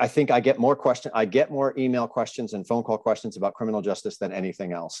 I think I get more email questions and phone call questions about criminal justice than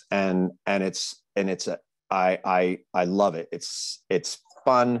anything else. And I love it. It's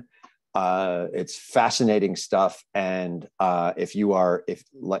fun. It's fascinating stuff. And if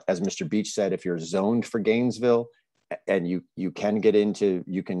as Mr. Beach said, if you're zoned for Gainesville and you can get into,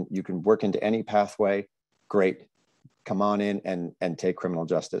 you can work into any pathway, great. Come on in and take criminal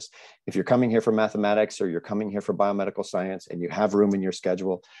justice. If you're coming here for mathematics or you're coming here for biomedical science and you have room in your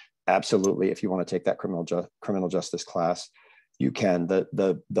schedule, absolutely. If you want to take that criminal justice class, you can.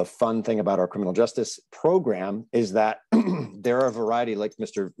 The fun thing about our criminal justice program is that there are a variety, like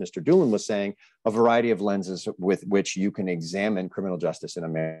Mr. Doolin was saying, a variety of lenses with which you can examine criminal justice in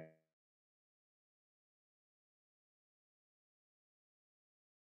America.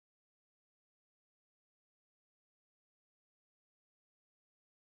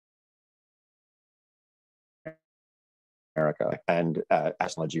 And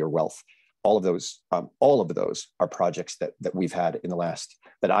technology or wealth. All of those are projects that we've had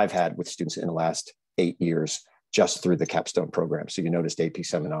that I've had with students in the last 8 years, just through the capstone program. So you noticed AP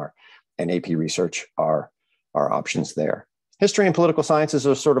seminar and AP research are options there. History and political sciences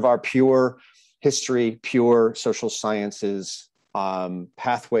are sort of our pure history, pure social sciences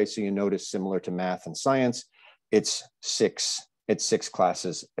pathway. So you notice, similar to math and science, it's 6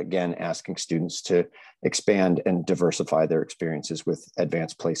 classes, again, asking students to expand and diversify their experiences with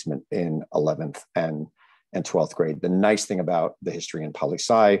advanced placement in 11th and 12th grade. The nice thing about the history and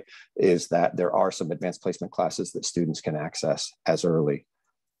poli-sci is that there are some advanced placement classes that students can access as early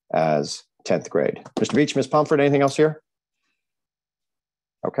as 10th grade. Mr. Beach, Ms. Pomfret, anything else here?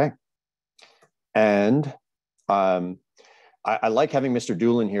 Okay. And I like having Mr.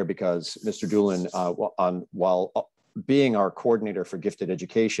 Doolin here, because Mr. Doolin, while being our coordinator for gifted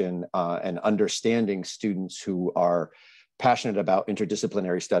education and understanding students who are passionate about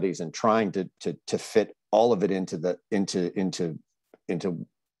interdisciplinary studies and trying to fit all of it into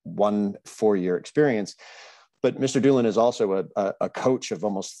one 4-year experience. But Mr. Doolin is also a coach of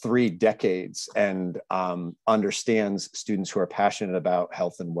almost 3 decades and understands students who are passionate about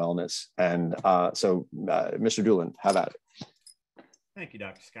health and wellness. And so Mr. Doolin, have at it. Thank you,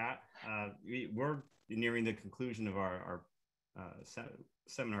 Dr. Scott. We're nearing the conclusion of our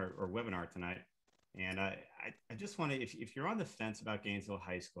seminar or webinar tonight. And I just want to, if you're on the fence about Gainesville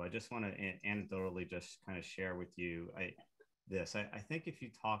High School, I just want to anecdotally just kind of share with you I think if you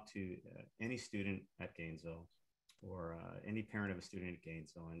talk to any student at Gainesville or any parent of a student at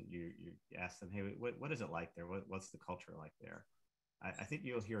Gainesville, and you ask them, hey, what is it like there? What's the culture like there? I think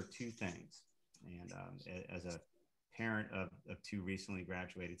you'll hear 2 things. And as a parent of 2 recently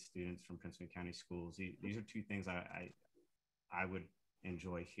graduated students from Prince William County schools, these are 2 things I would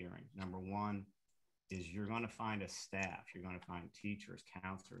enjoy hearing. Number 1 is you're going to find a staff, you're going to find teachers,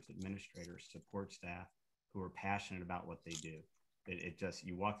 counselors, administrators, support staff who are passionate about what they do. It just,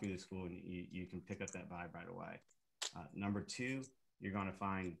 you walk through the school and you can pick up that vibe right away. Number 2, you're going to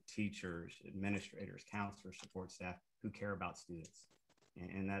find teachers, administrators, counselors, support staff who care about students.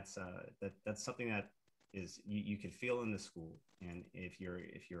 And that's something that is you can feel in the school. And if you're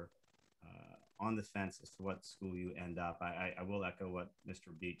on the fence as to what school you end up, I will echo what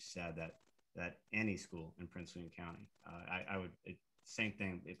Mr. Beach said, that any school in Prince William County, I would, same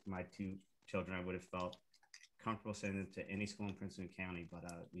thing. If my 2 children, I would have felt comfortable sending them to any school in Prince William County, but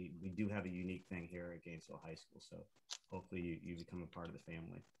we do have a unique thing here at Gainesville High School. So hopefully you become a part of the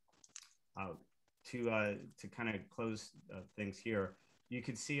family. To kind of close things here, you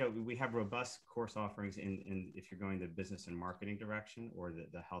can see we have robust course offerings in if you're going the business and marketing direction or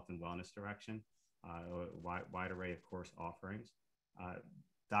the health and wellness direction, wide array of course offerings.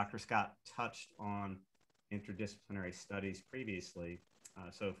 Dr. Scott touched on interdisciplinary studies previously.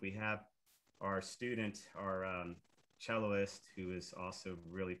 So if we have our student, our celloist, who is also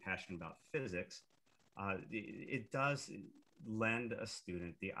really passionate about physics, it does lend a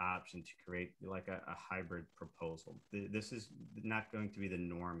student the option to create like a hybrid proposal. This is not going to be the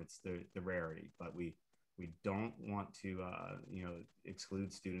norm, it's the rarity, but we We don't want to,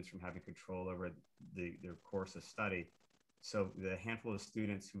 exclude students from having control over their course of study. So the handful of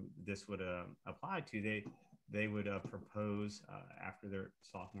students who this would apply to, they would propose after their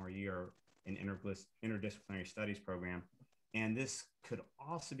sophomore year an interdisciplinary studies program. And this could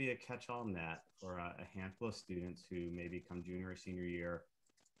also be a catch-all net for a handful of students who maybe come junior or senior year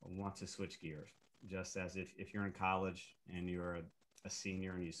want to switch gears. Just as if you're in college and you're a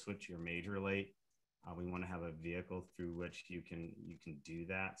senior and you switch your major late, we want to have a vehicle through which you can do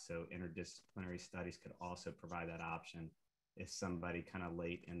that. So interdisciplinary studies could also provide that option if somebody kind of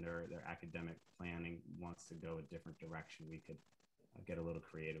late in their academic planning wants to go a different direction. We could get a little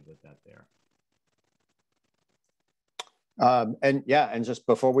creative with that there. And just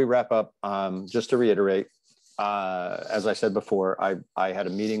before we wrap up, just to reiterate, as I said before, I had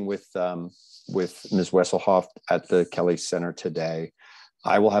a meeting with Ms. Wesselhoff at the Kelly Center today.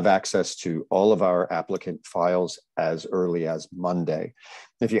 I will have access to all of our applicant files as early as Monday.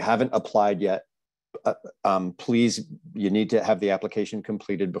 If you haven't applied yet, please, you need to have the application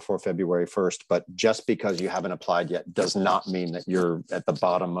completed before February 1st, but just because you haven't applied yet does not mean that you're at the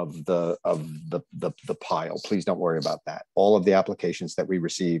bottom of the pile. Please don't worry about that. All of the applications that we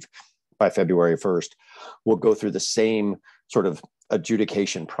receive by February 1st will go through the same sort of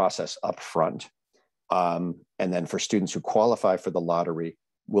adjudication process up front. And then for students who qualify for the lottery,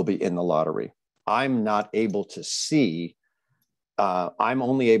 will be in the lottery. I'm not able to see, I'm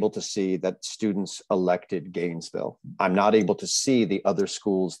only able to see that students elected Gainesville. I'm not able to see the other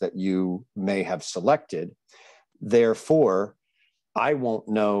schools that you may have selected. Therefore, I won't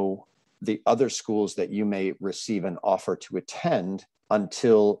know the other schools that you may receive an offer to attend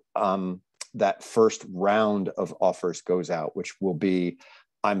until that first round of offers goes out, which will be,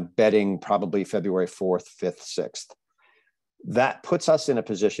 I'm betting, probably February 4th, 5th, 6th. That puts us in a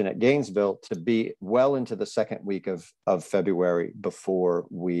position at Gainesville to be well into the second week of February before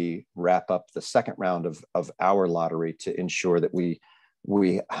we wrap up the second round of our lottery to ensure that we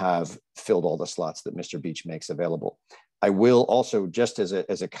have filled all the slots that Mr. Beach makes available. I will also, just as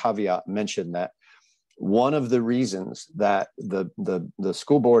a caveat, mention that one of the reasons that the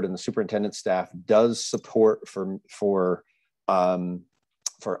school board and the superintendent staff does support for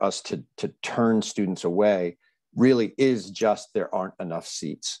us to turn students away really is just there aren't enough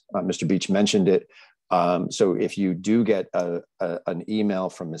seats. Mr. Beach mentioned it. So if you do get an email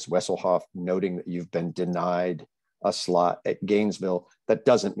from Ms. Wesselhoff noting that you've been denied a slot at Gainesville, that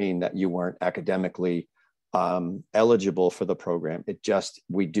doesn't mean that you weren't academically eligible for the program. It just,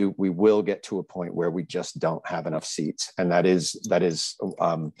 we will get to a point where we just don't have enough seats. And that is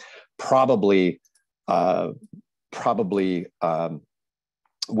probably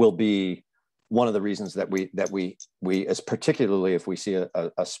will be one of the reasons that we as particularly if we see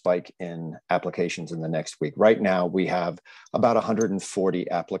a spike in applications in the next week. Right now, we have about 140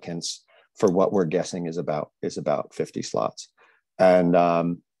 applicants for what we're guessing is about 50 slots. And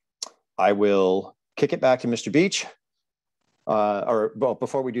I will kick it back to Mr. Beach. Well,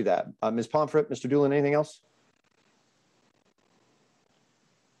 before we do that, Ms. Pomfret, Mr. Doolin, anything else?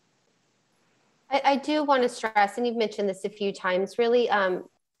 I do want to stress, and you've mentioned this a few times, really,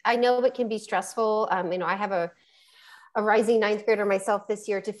 I know it can be stressful. I have a rising ninth grader myself this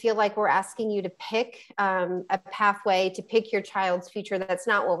year, to feel like we're asking you to pick a pathway, to pick your child's future. That's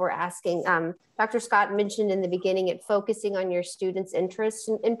not what we're asking. Dr. Scott mentioned in the beginning it focusing on your students' interests,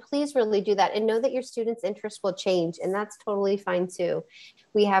 and please really do that and know that your students' interests will change, and that's totally fine too.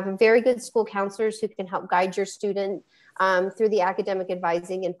 We have very good school counselors who can help guide your student through the academic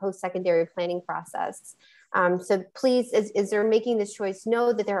advising and post-secondary planning process. So please, as they're making this choice,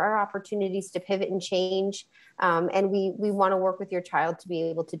 know that there are opportunities to pivot and change, and we want to work with your child to be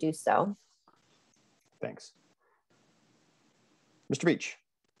able to do so. Thanks. Mr. Beach.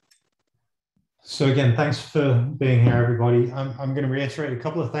 So again, thanks for being here, everybody. I'm going to reiterate a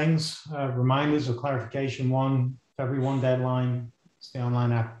couple of things, reminders or clarification. One, February 1 deadline, it's the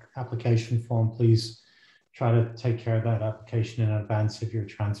online application form. Please try to take care of that application in advance if you're a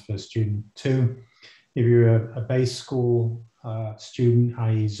transfer student. Two, if you're a base school student,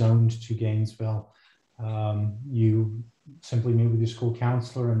 i.e. zoned to Gainesville, you simply meet with your school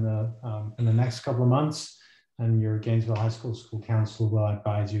counselor in the next couple of months, and your Gainesville High School school counselor will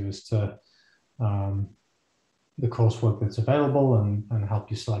advise you as to the coursework that's available and help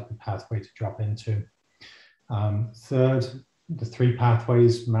you select the pathway to drop into. Third, the three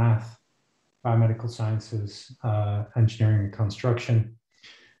pathways: math, biomedical sciences, engineering and construction.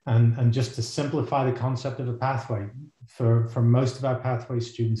 And just to simplify the concept of a pathway, for most of our pathway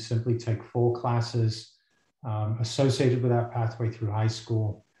students simply take 4 classes associated with that pathway through high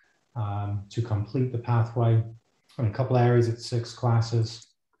school. to complete the pathway. In a couple of areas, it's 6 classes.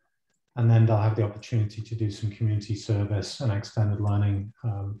 And then they'll have the opportunity to do some community service and extended learning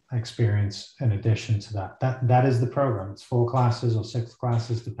experience in addition to that. That is the program. It's 4 classes or 6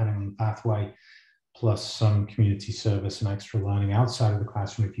 classes, depending on the pathway, plus some community service and extra learning outside of the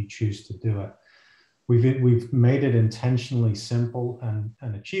classroom if you choose to do it. We've made it intentionally simple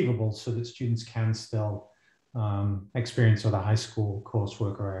and achievable so that students can still experience other high school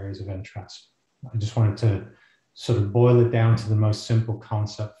coursework or areas of interest. I just wanted to sort of boil it down to the most simple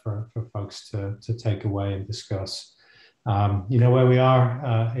concept for folks to take away and discuss. You know where we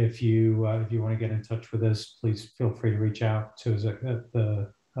are. If you want to get in touch with us, please feel free to reach out to us at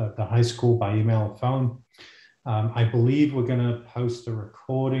the high school by email or phone. I believe we're going to post a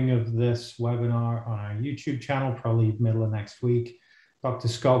recording of this webinar on our YouTube channel, probably middle of next week. Dr.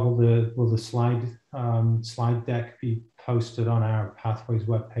 Scott, will the slide deck be posted on our Pathways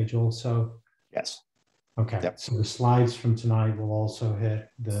webpage also? Yes. Okay, yep. So the slides from tonight will also hit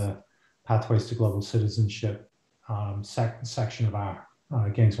the Pathways to Global Citizenship section of our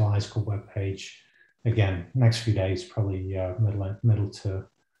Gainesville High School webpage. Again, next few days, probably middle to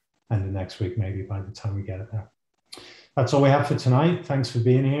end of next week, maybe by the time we get it there. That's all we have for tonight. Thanks for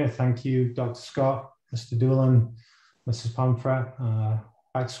being here. Thank you, Dr. Scott, Mr. Doolan, Mrs. Pomfret.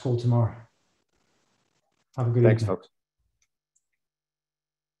 Back to school tomorrow. Have a good evening. Thanks, folks.